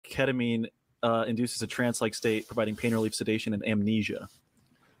ketamine induces a trance-like state, providing pain relief, sedation, and amnesia.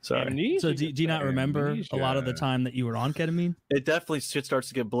 Sorry. Amnesia? So do you not remember a lot of the time that you were on ketamine? It definitely shit starts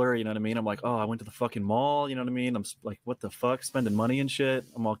to get blurry. You know what I mean? I'm like, oh, I went to the fucking mall. You know what I mean? I'm like, what the fuck? Spending money and shit.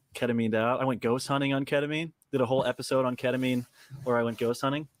 I'm all ketamined out. I went ghost hunting on ketamine. Did a whole episode on ketamine where I went ghost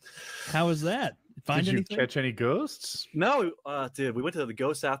hunting. How was that? Find Did you anything? catch any ghosts? No, dude, we went to the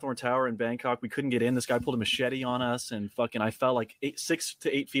Ghost Athorn Tower in Bangkok. We couldn't get in. This guy pulled a machete on us, and fucking, I fell like 6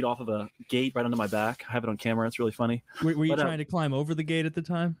 to 8 feet off of a gate right under my back. I have it on camera. It's really funny. Were you trying to climb over the gate at the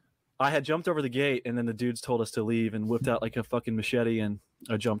time? I had jumped over the gate, and then the dudes told us to leave and whipped out like a fucking machete, and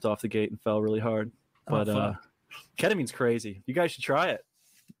I jumped off the gate and fell really hard. But ketamine's crazy. You guys should try it.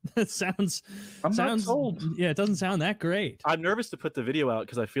 That sounds. Not sold. Yeah, it doesn't sound that great. I'm nervous to put the video out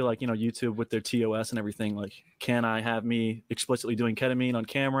because I feel like, YouTube with their TOS and everything, like, can I have me explicitly doing ketamine on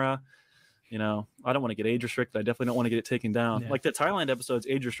camera? I don't want to get age restricted. I definitely don't want to get it taken down. Yeah. Like the Thailand episode's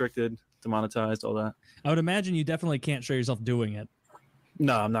age restricted, demonetized, all that. I would imagine you definitely can't show yourself doing it.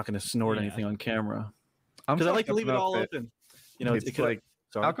 No, I'm not going to snort anything on camera I'm because I like to fucked leave it up all that open. It's like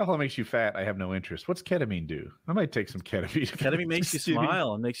alcohol makes you fat. I have no interest. What's ketamine do? I might take some ketamine. Ketamine makes you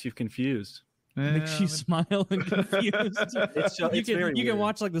smile and makes you confused. Makes you smile and confused. You can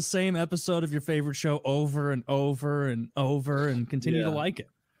watch like the same episode of your favorite show over and over and over and continue to like it.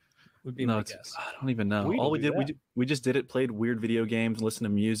 Would be my guess. I don't even know. All we did, we just did it, played weird video games, listened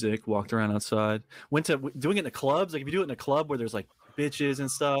to music, walked around outside. Went to doing it in the clubs. Like if you do it in a club where there's like bitches and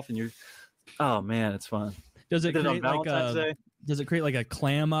stuff, and you're, oh man, it's fun. Does it create like a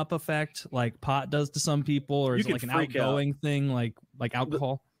clam up effect like pot does to some people, or is it like an outgoing thing like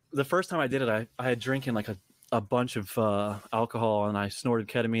alcohol? The first time I did it, I had drinking like a bunch of alcohol, and I snorted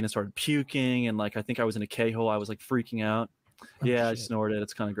ketamine and started puking, and like I think I was in a K-hole. I was like freaking out. I snorted.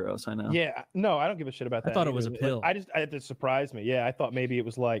 It's kind of gross. I know. Yeah, no, I don't give a shit about that. I thought it was a pill. It surprised me. Yeah, I thought maybe it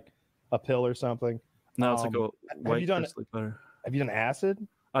was like a pill or something. No, it's like a white crystal butter. Have you done acid?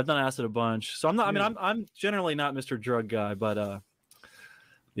 I've done acid a bunch. So I'm not. I mean, I'm generally not Mr. Drug guy, but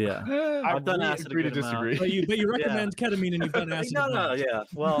yeah, I've done acid. Agree to disagree. But you recommend ketamine and you've done acid. No, yeah.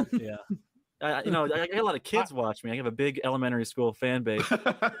 Well, yeah. I got a lot of kids watch me. I have a big elementary school fan base. I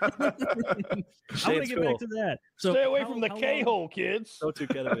want to get back to that. So stay away from the K-hole, kids. Go to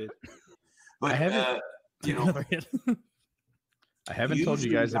ketamine. But I haven't, I haven't told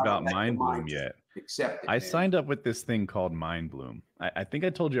you guys about MindBloom yet. I signed up with this thing called MindBloom. I think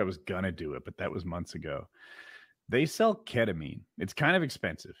I told you I was gonna do it, but that was months ago. They sell ketamine. It's kind of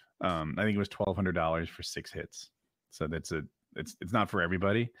expensive. I think it was $1,200 for 6 hits. So it's not for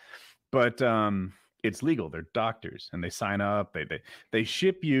everybody. But it's legal. They're doctors, and they sign up. They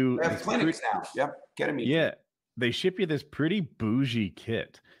ship you. They have clinics now. Yep, ketamine. Yeah, they ship you this pretty bougie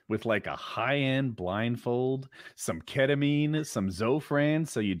kit with like a high-end blindfold, some ketamine, some Zofran,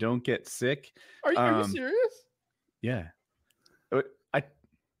 so you don't get sick. Are you serious? Yeah.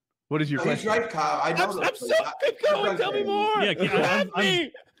 What is your question? He's right, Kyle. I know. I'm so going. Tell me more.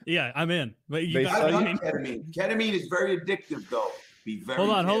 Yeah, I'm in. But I love ketamine. Ketamine is very addictive, though. Hold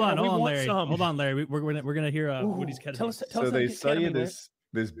on, Larry. We're gonna hear Woody's ketamine. Tell us so they sell you ketamine,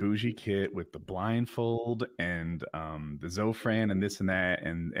 this bougie kit with the blindfold and the Zofran and this and that,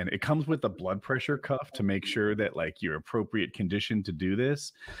 and it comes with a blood pressure cuff to make sure that like you're appropriate condition to do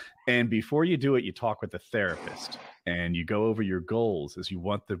this. And before you do it, you talk with a therapist and you go over your goals as you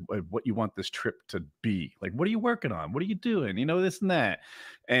want what you want this trip to be. Like, what are you working on? What are you doing? This and that.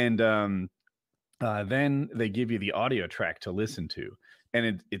 And then they give you the audio track to listen to,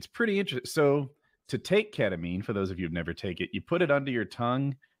 and it's pretty interesting. So to take ketamine, for those of you who've never taken it, you put it under your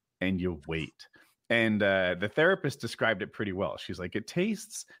tongue and you wait. And the therapist described it pretty well. She's like, it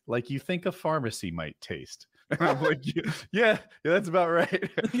tastes like you think a pharmacy might taste. And I'm like, yeah, that's about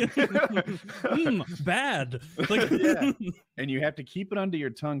right. Bad. Yeah. And you have to keep it under your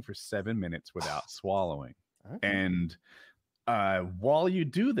tongue for 7 minutes without swallowing. Okay. And while you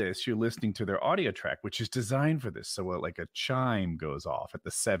do this, you're listening to their audio track, which is designed for this. So like a chime goes off at the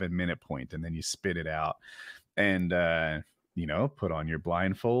 7-minute point, and then you spit it out and, put on your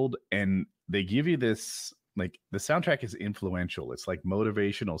blindfold, and they give you this, like the soundtrack is influential. It's like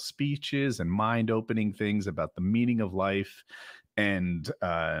motivational speeches and mind-opening things about the meaning of life and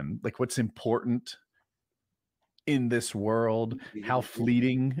like what's important in this world, how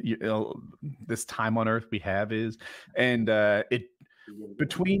fleeting this time on earth we have is. And it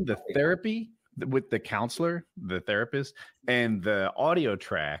between the therapy with the counselor, the therapist, and the audio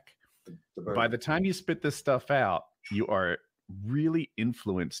track, by the time you spit this stuff out, you are really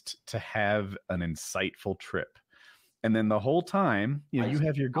influenced to have an insightful trip. And then the whole time, you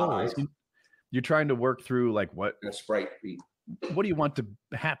have your goals. You're trying to work through like what what do you want to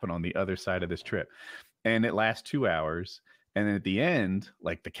happen on the other side of this trip? And it lasts 2 hours. And then at the end,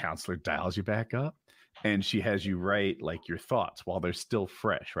 like the counselor dials you back up and she has you write like your thoughts while they're still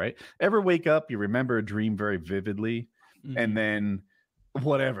fresh, right? Ever wake up, you remember a dream very vividly, and then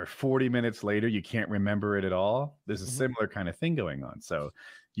whatever, 40 minutes later, you can't remember it at all. There's a similar kind of thing going on. So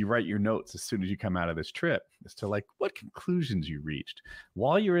you write your notes as soon as you come out of this trip as to like what conclusions you reached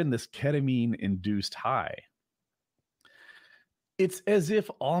while you're in this ketamine induced high. It's as if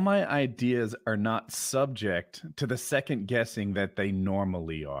all my ideas are not subject to the second guessing that they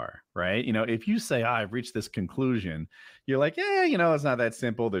normally are, right? You know, if you say, I've reached this conclusion, you're like, yeah, you know, it's not that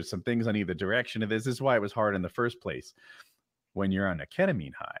simple. There's some things on either direction of this. This is why it was hard in the first place. When you're on a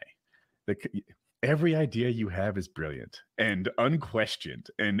ketamine high, every idea you have is brilliant and unquestioned,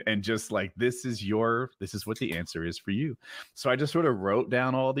 and just like this is what the answer is for you. So I just sort of wrote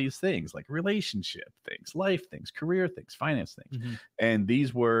down all these things like relationship things, life things, career things, finance things, and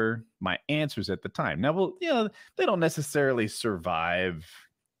these were my answers at the time. Now, well, you know, they don't necessarily survive,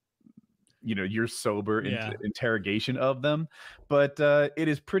 you know, your sober interrogation of them, but it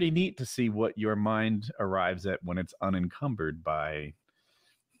is pretty neat to see what your mind arrives at when it's unencumbered by.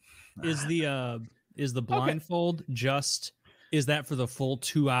 Is the blindfold just, is that for the full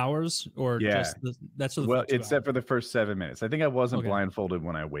 2 hours or just that's for the full 2 hours? Except for the first 7 minutes. I think I wasn't blindfolded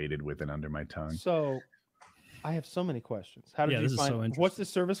when I waited with it under my tongue. So I have so many questions. How did you find, what's this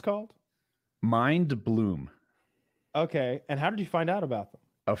service called? Mind Bloom. Okay. And how did you find out about them?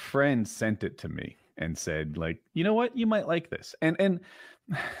 A friend sent it to me and said, like, you know what, you might like this. And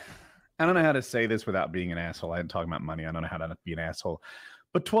I don't know how to say this without being an asshole. I didn't talk about money. I don't know how to be an asshole.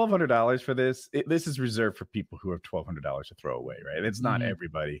 But $1,200 for this, this is reserved for people who have $1,200 to throw away, right? It's not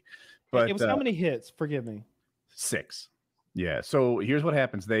everybody. But it was how many hits? Forgive me. 6. Yeah. So here's what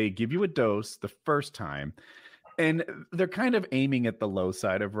happens. They give you a dose the first time, and they're kind of aiming at the low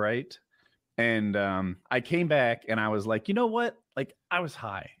side of right. And I came back and I was like, you know what? Like, I was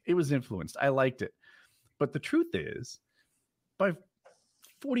high. It was influenced. I liked it. But the truth is, by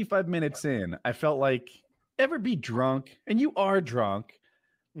 45 minutes in, I felt like, ever be drunk? And you are drunk.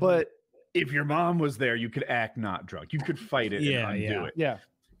 But if your mom was there, you could act not drunk. You could fight it and undo it. Yeah.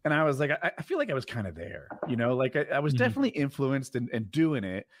 And I was like, I feel like I was kind of there, you know, like I was definitely influenced and doing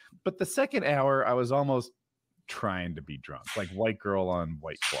it. But the second hour, I was almost trying to be drunk, like white girl on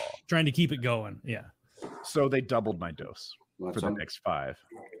White Claw. Trying to keep it going. Yeah. So they doubled my dose for the next 5.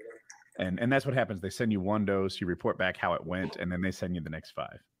 And that's what happens. They send you 1 dose, you report back how it went, and then they send you the next 5.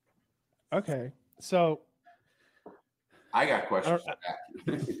 Okay. So I got questions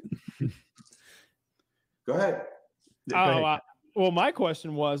for that. Go ahead. Well, my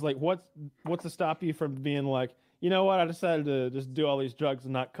question was like, what's to stop you from being like, you know what? I decided to just do all these drugs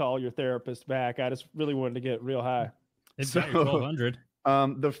and not call your therapist back. I just really wanted to get real high. It's 1,200.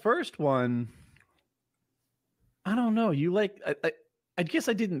 The first one, I don't know. You like, I guess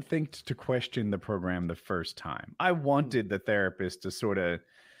I didn't think to question the program the first time. I wanted the therapist to sort of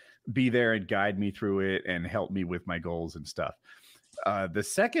be there and guide me through it and help me with my goals and stuff. The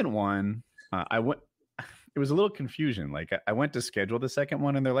second one, it was a little confusion. Like I went to schedule the second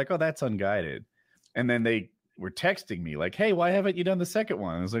one and they're like, oh, that's unguided. And then they were texting me like, hey, why haven't you done the second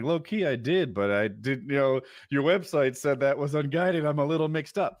one? I was like, low key, I did, but I didn't, you know, your website said that was unguided. I'm a little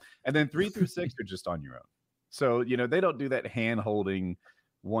mixed up. And then 3 through 6 are just on your own. So, you know, they don't do that hand holding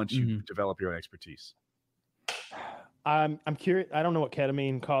once you develop your own expertise. I'm curious. I don't know what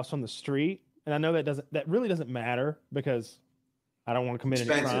ketamine costs on the street, and I know that really doesn't matter because I don't want to commit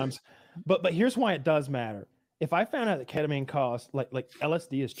any crimes. But here's why it does matter. If I found out that ketamine costs like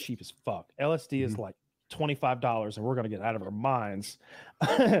LSD is cheap as fuck. LSD is like $25, and we're gonna get out of our minds.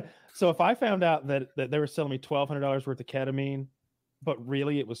 So if I found out that they were selling me $1,200 worth of ketamine, but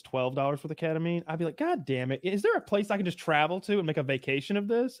really it was $12 worth of ketamine, I'd be like, God damn it! Is there a place I can just travel to and make a vacation of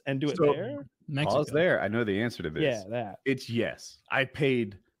this and do it there? Pause there. I know the answer to this. Yeah, that. It's yes. I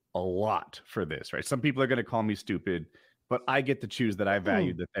paid a lot for this, right? Some people are going to call me stupid, but I get to choose that I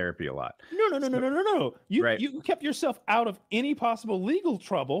valued the therapy a lot. No. You kept yourself out of any possible legal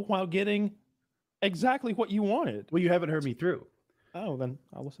trouble while getting exactly what you wanted. Well, you haven't heard me through. Oh, then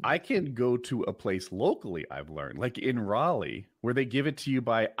I'll listen. I can go to a place locally, I've learned, like in Raleigh, where they give it to you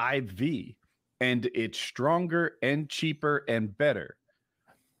by IV, and it's stronger and cheaper and better,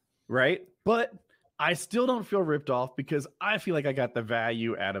 right? But I still don't feel ripped off because I feel like I got the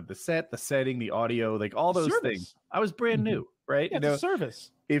value out of the set, the setting, the audio, like all those things. I was brand new, right? Yeah, it's a service.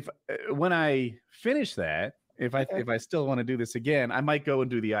 If when I finish that, if I still want to do this again, I might go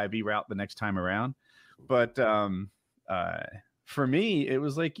and do the IV route the next time around. But for me, it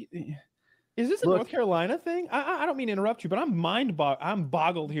was like Is this a North Carolina thing? I don't mean to interrupt you, but I'm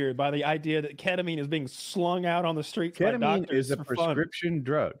boggled here by the idea that ketamine is being slung out on the streets by doctors. Ketamine is a prescription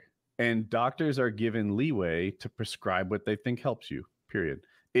drug, and doctors are given leeway to prescribe what they think helps you, period.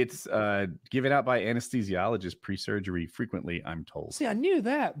 It's given out by anesthesiologists pre-surgery frequently, I'm told. See, I knew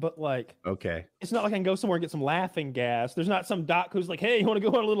that, but like, okay, it's not like I can go somewhere and get some laughing gas. There's not some doc who's like, "Hey, you want to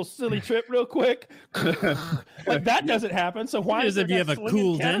go on a little silly trip real quick?" Like that doesn't happen. So why is if you have a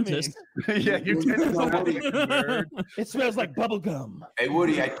cool dentist? Yeah, you It smells like bubble gum. Hey,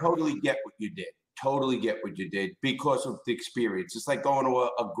 Woody, I totally get what you did. Totally get what you did because of the experience. It's like going to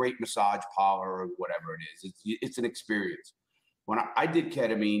a great massage parlor or whatever it is. It's an experience. When I did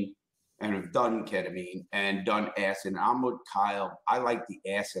ketamine and have done ketamine and done acid, and I'm with Kyle, I like the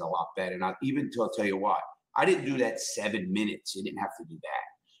acid a lot better. And I'll tell you what, I didn't do that 7 minutes. You didn't have to do that.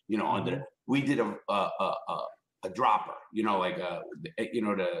 You know, we did a dropper, you know, like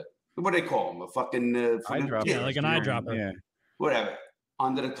what do they call them? A fucking eyedropper. Yeah, like an eyedropper. Yeah. Whatever.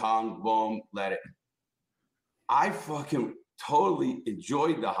 Under the tongue, boom, let it. I fucking totally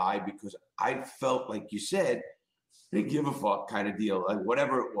enjoyed the high because I felt like you said, I didn't give a fuck kind of deal, like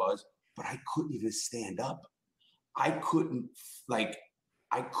whatever it was, but I couldn't even stand up. I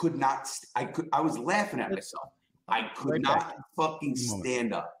was laughing at myself. I could not fucking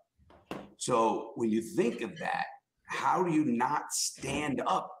stand up. So when you think of that, how do you not stand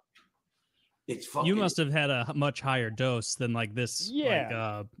up? It's fucking. You must have had a much higher dose than like this,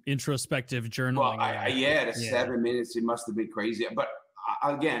 like introspective journaling. Well, the 7 minutes, it must have been crazy. But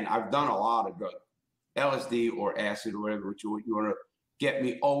again, I've done a lot of drugs. LSD or acid or whatever you want to get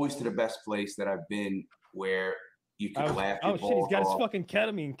me always to the best place that I've been where you can laugh. Oh shit, he's got his fucking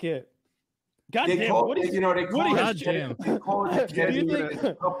ketamine kit. God damn, they call it ketamine.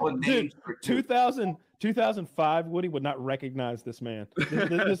 A couple of names. Dude, 2005, Woody would not recognize this man.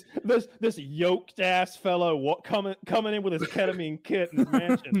 This yoked ass fellow coming in with his ketamine kit in his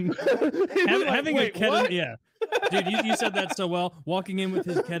mansion. Having a ketamine, yeah. Dude, you said that so well. Walking in with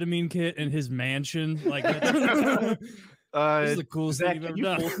his ketamine kit and his mansion, like this is the coolest thing you've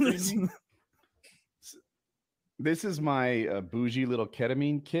ever done. This is my bougie little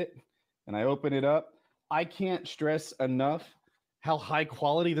ketamine kit, and I open it up. I can't stress enough how high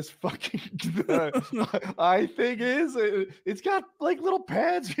quality this fucking eye thing is. It's got like little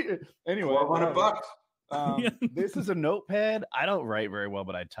pads here. Anyway, $100. This is a notepad. I don't write very well,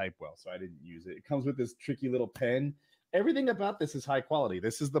 but I type well, so I didn't use it. It comes with this tricky little pen. Everything about this is high quality.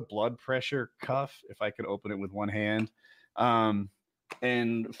 This is the blood pressure cuff, if I could open it with one hand.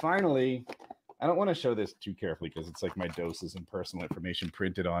 And finally, I don't want to show this too carefully because it's like my doses and personal information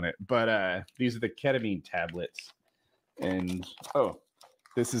printed on it. But these are the ketamine tablets. And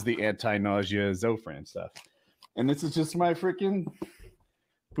this is the anti-nausea Zofran stuff. And this is just my freaking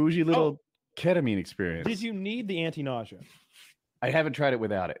bougie little ketamine experience. Did you need the anti-nausea? I haven't tried it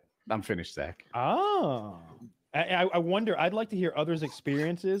without it. I'm finished, Zach. Oh, I wonder. I'd like to hear others'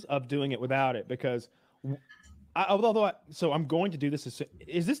 experiences of doing it without it because, so I'm going to do this.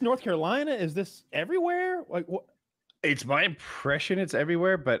 Is this North Carolina? Is this everywhere? Like what? It's my impression it's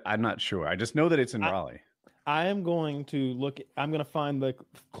everywhere, but I'm not sure. I just know that it's in Raleigh. I am going to I'm going to find the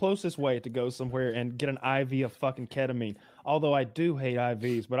closest way to go somewhere and get an IV of fucking ketamine. Although I do hate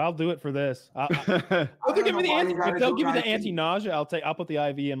IVs, but I'll do it for this. If they'll give me the anti-nausea, I'll put the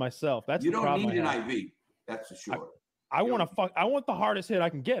IV in myself. That's you the don't problem need an IV. That's for sure. I want the hardest hit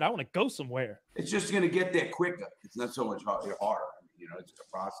I can get. I want to go somewhere. It's just going to get there quicker. It's not so much harder. You know, it's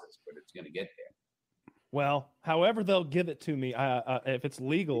a process, but it's going to get there. Well, however they'll give it to me, if it's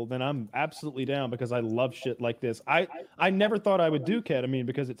legal, then I'm absolutely down because I love shit like this. I never thought I would do ketamine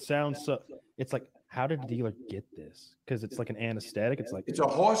because it sounds so. It's like, how did a dealer get this? Because it's like an anesthetic. It's a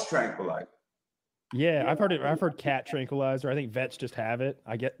horse tranquilizer. Yeah, I've heard it. I've heard cat tranquilizer. I think vets just have it.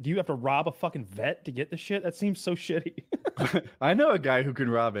 Do you have to rob a fucking vet to get the shit? That seems so shitty. I know a guy who can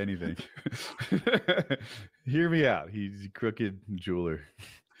rob anything. Hear me out. He's a crooked jeweler.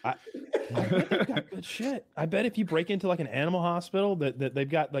 I bet they've got good shit. I bet if you break into like an animal hospital, that they've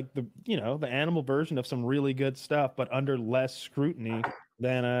got like the animal version of some really good stuff, but under less scrutiny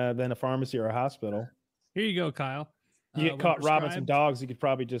than a pharmacy or a hospital. Here you go, Kyle. You get caught robbing some dogs, you could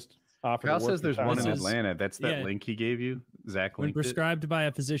probably just offer. Kyle says there's one in Atlanta. That's that link he gave you. Zach when prescribed by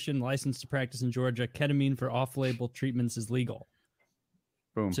a physician licensed to practice in Georgia, ketamine for off-label treatments is legal.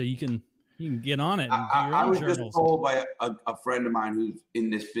 Boom. So you can get on it. I was just told by a friend of mine who's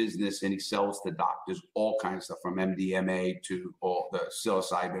in this business and he sells to doctors all kinds of stuff from MDMA to all the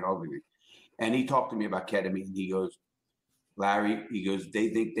psilocybin, everything. And he talked to me about ketamine. He goes, Larry, they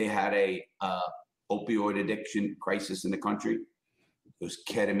think they had a opioid addiction crisis in the country. goes,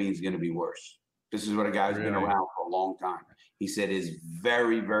 ketamine's going to be worse. This is what a guy's been around for a long time. He said is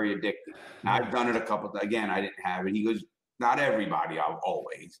very, very addictive. Now, I've done it a couple times. Again, I didn't have it. He goes, not everybody,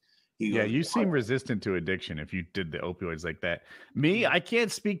 always. Yeah, you seem resistant to addiction if you did the opioids like that. Me, I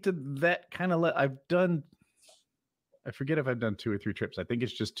can't speak to that kind of. I forget if I've done 2 or 3 trips. I think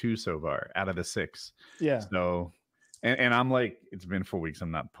it's just 2 so far out of the 6. Yeah. So, and I'm like, it's been 4 weeks.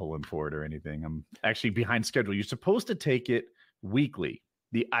 I'm not pulling for it or anything. I'm actually behind schedule. You're supposed to take it weekly.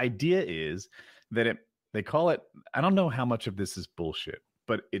 The idea is that they call it, I don't know how much of this is bullshit,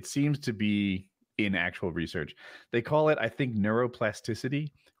 but it seems to be in actual research. They call it, I think, neuroplasticity,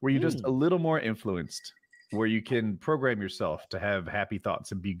 where you're just a little more influenced, where you can program yourself to have happy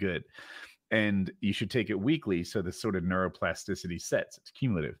thoughts and be good. And you should take it weekly so the sort of neuroplasticity sets. It's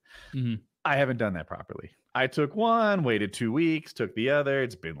cumulative. Mm-hmm. I haven't done that properly. I took one, waited 2 weeks, took the other.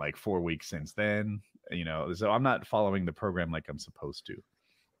 It's been like 4 weeks since then. So I'm not following the program like I'm supposed to.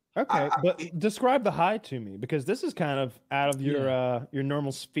 Okay, but describe the high to me, because this is kind of out of your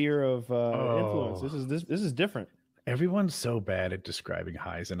normal sphere of influence. This is different. Everyone's so bad at describing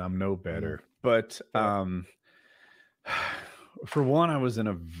highs, and I'm no better. But for one, I was in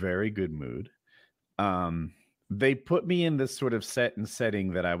a very good mood. They put me in this sort of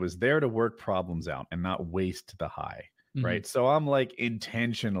setting that I was there to work problems out and not waste the high, right? So I'm like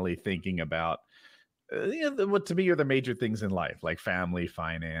intentionally thinking about what to me are the major things in life, like family,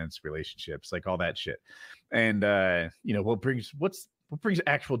 finance, relationships, like all that shit. And what brings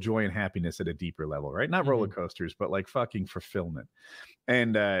actual joy and happiness at a deeper level, right? Not roller coasters, but like fucking fulfillment.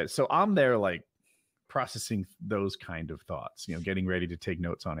 And so I'm there like processing those kind of thoughts, getting ready to take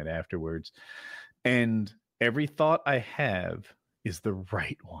notes on it afterwards. And every thought I have is the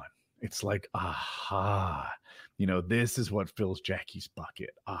right one. It's like, aha, this is what fills Jackie's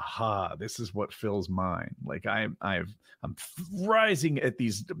bucket. Aha, this is what fills mine. Like I'm rising at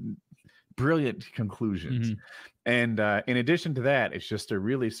these brilliant conclusions. And in addition to that, it's just a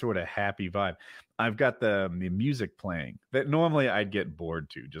really sort of happy vibe. I've got the music playing that normally I'd get bored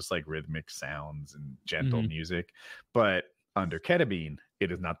to, just like rhythmic sounds and gentle music. But under ketamine,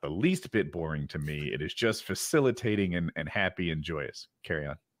 it is not the least bit boring to me. It is just facilitating and happy and joyous. Carry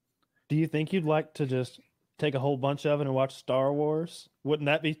on. Do you think you'd like to just take a whole bunch of it and watch Star Wars? Wouldn't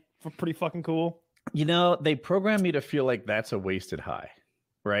that be pretty fucking cool? They program me to feel like that's a wasted high,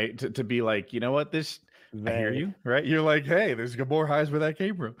 right? To be like, you know what, I hear you, right? You're like, hey, there's more highs where that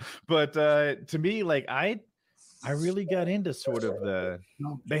came from. But to me, like I really got into sort of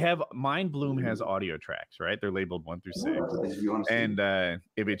they have Mind Bloom has audio tracks, right? They're labeled 1 through 6. And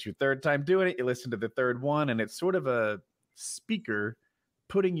if it's your third time doing it, you listen to the third one, and it's sort of a speaker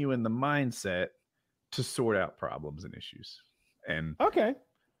putting you in the mindset to sort out problems and issues. And okay.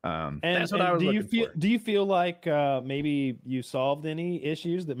 And that's what I was looking for. Do you feel like maybe you solved any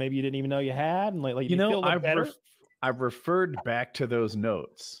issues that maybe you didn't even know you had? And like feel better? I've referred back to those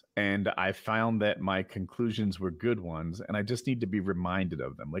notes, and I found that my conclusions were good ones, and I just need to be reminded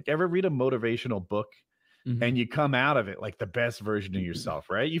of them. Like, ever read a motivational book and you come out of it like the best version of yourself,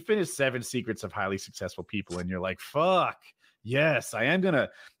 right? You finish 7 Secrets of Highly Successful People, and you're like, fuck. Yes, I am going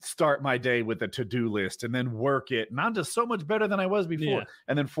to start my day with a to-do list and then work it. And I'm just so much better than I was before. Yeah.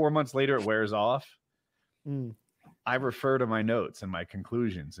 And then 4 months later, it wears off. I refer to my notes and my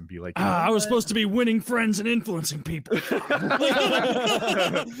conclusions and be like, I was supposed to be winning friends and influencing people.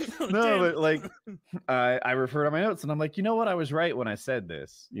 No, but like, I refer to my notes and I'm like, you know what? I was right when I said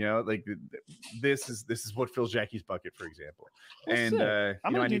this. Like this is what fills Jackie's bucket, for example. And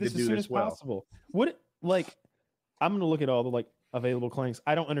I need to do this well. Possible. I'm going to look at all the available clinics.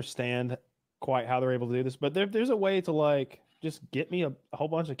 I don't understand quite how they're able to do this, but there's a way to just get me a whole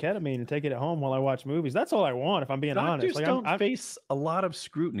bunch of ketamine and take it at home while I watch movies. That's all I want, if I'm being honest. Doctors don't face a lot of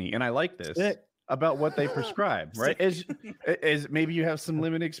scrutiny, and I like this about what they prescribe, right? As maybe you have some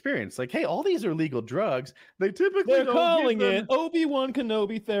limited experience. Like, hey, all these are legal drugs. They're calling it Obi-Wan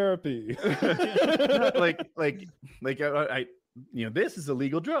Kenobi therapy. This is a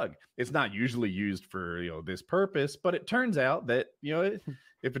legal drug. It's not usually used for, this purpose, but it turns out that,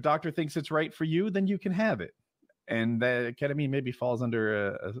 if a doctor thinks it's right for you, then you can have it. And that ketamine maybe falls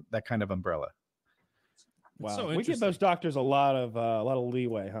under that kind of umbrella. Wow. So we give those doctors a lot of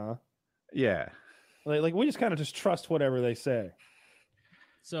leeway, huh? Yeah. Like we just kind of just trust whatever they say.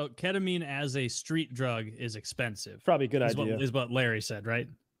 So ketamine as a street drug is expensive. Probably a good idea. Is what Larry said, right?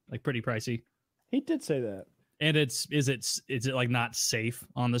 Like pretty pricey. He did say that. And is it like not safe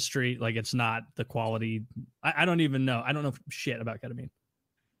on the street? Like it's not the quality. I don't even know. I don't know shit about ketamine.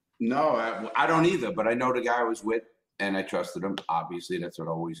 No, I don't either. But I know the guy I was with, and I trusted him. Obviously, that's what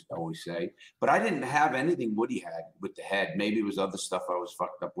I always say. But I didn't have anything Woody had with the head. Maybe it was other stuff I was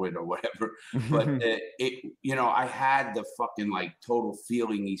fucked up with or whatever. But I had the fucking like total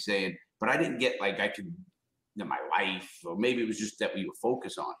feeling he's saying, but I didn't get like I could in my life, or maybe it was just that we were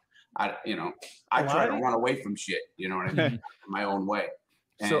focused on. I try to run away from shit. You know what I mean? My own way.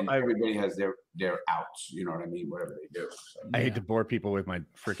 And so everybody has their outs, you know what I mean? Whatever they do. So, I hate to bore people with my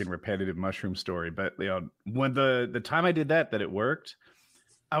freaking repetitive mushroom story, but when the time I did that it worked,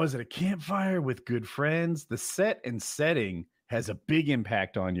 I was at a campfire with good friends. The set and setting has a big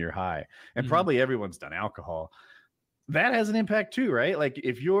impact on your high, and probably everyone's done alcohol. That has an impact too, right? Like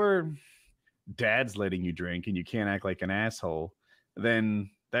if your dad's letting you drink and you can't act like an asshole, then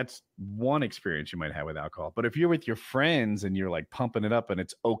that's one experience you might have with alcohol. But if you're with your friends and you're like pumping it up and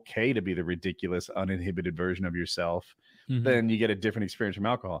it's okay to be the ridiculous, uninhibited version of yourself, then you get a different experience from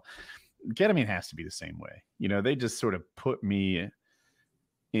alcohol. Ketamine has to be the same way. They just sort of put me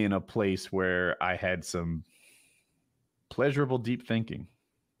in a place where I had some pleasurable, deep thinking.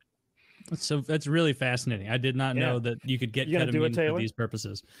 So that's really fascinating. I did not know that you could get ketamine for these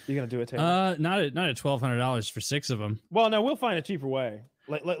purposes. You're gonna do it, Taylor? Not at $1,200 for 6 of them. Well, no, we'll find a cheaper way.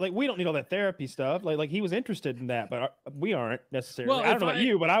 Like we don't need all that therapy stuff. Like he was interested in that, but we aren't necessarily. Well, I don't know about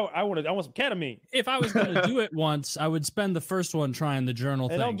you, but I want some ketamine. If I was going to do it once, I would spend the first one trying the journal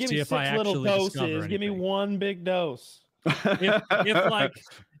thing. Don't give me 6 little doses. Give me 1 big dose.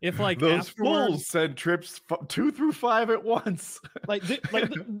 If those fools said trips 2 through 5 at once. do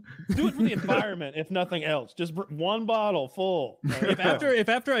it for the environment, if nothing else. Just 1 bottle full. If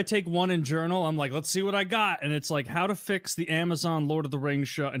after I take one in journal, I'm like, let's see what I got, and it's like how to fix the Amazon Lord of the Rings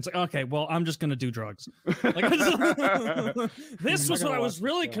show. And it's like, okay, well, I'm just gonna do drugs. Like, this was what I was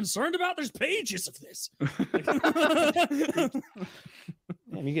really concerned about. There's pages of this.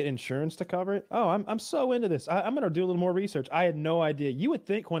 And you get insurance to cover it. Oh, I'm so into this. I'm gonna do a little more research. I had no idea. You would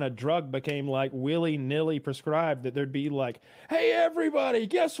think when a drug became like willy-nilly prescribed that there'd be like, hey everybody,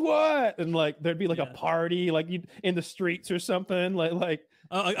 guess what? And like there'd be like a party like in the streets or something. Like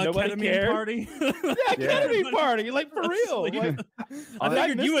a ketamine party. Ketamine party, like for real. Like, I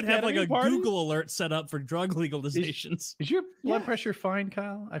figured you would have like a Google alert set up for drug legalizations. Is your blood pressure fine,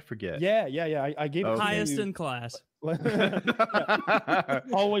 Kyle? I forget. Yeah. I gave it highest in class.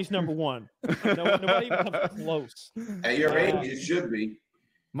 Always number 1. Nobody even comes close. At your age, it should be.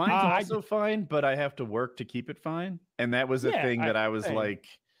 Mine's also fine, but I have to work to keep it fine. And that was a thing that I was like,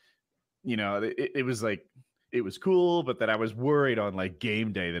 it was like, it was cool, but that I was worried on like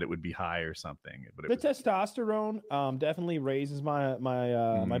game day that it would be high or something. But the testosterone definitely raises my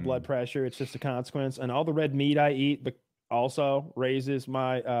blood pressure. It's just a consequence, and all the red meat I eat also raises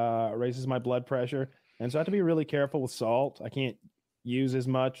my blood pressure. And so I have to be really careful with salt. I can't use as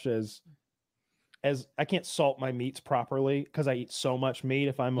much as I can't salt my meats properly because I eat so much meat.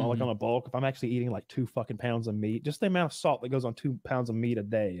 If I'm like on a bulk, if I'm actually eating like 2 fucking pounds of meat, just the amount of salt that goes on 2 pounds of meat a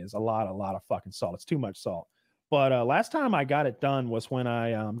day is a lot of fucking salt. It's too much salt. But last time I got it done was when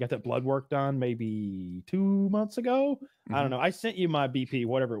I got that blood work done maybe 2 months ago. I don't know. I sent you my BP,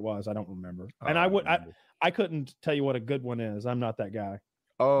 whatever it was. I don't remember. And I couldn't tell you what a good one is. I'm not that guy.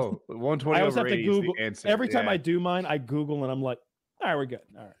 Oh, 120 I always over have to 80 Google. Answer. Every time I do mine, I Google and I'm like, all right, we're good.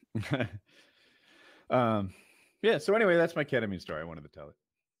 All right. Yeah. So anyway, that's my ketamine story. I wanted to tell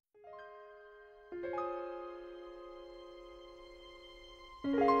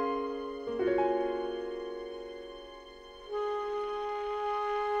it.